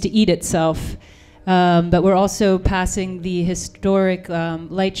continues to eat itself. But we're also passing the historic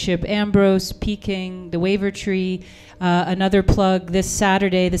lightship Ambrose, Peking, the Waiver Tree. Another plug, this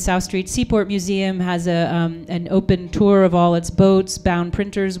Saturday, the South Street Seaport Museum has an open tour of all its boats. Bound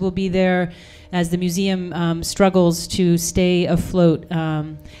Printers will be there as the museum struggles to stay afloat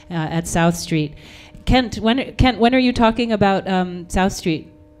at South Street. Kent, when are you talking about South Street?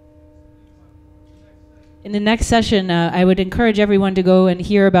 In the next session, I would encourage everyone to go and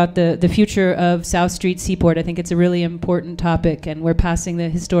hear about the future of South Street Seaport. I think it's a really important topic, and we're passing the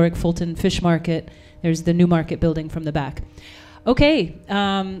historic Fulton Fish Market There's the Newmarket building from the back. Okay,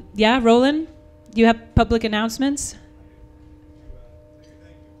 yeah, Roland, do you have public announcements?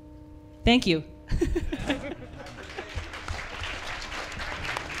 Thank you.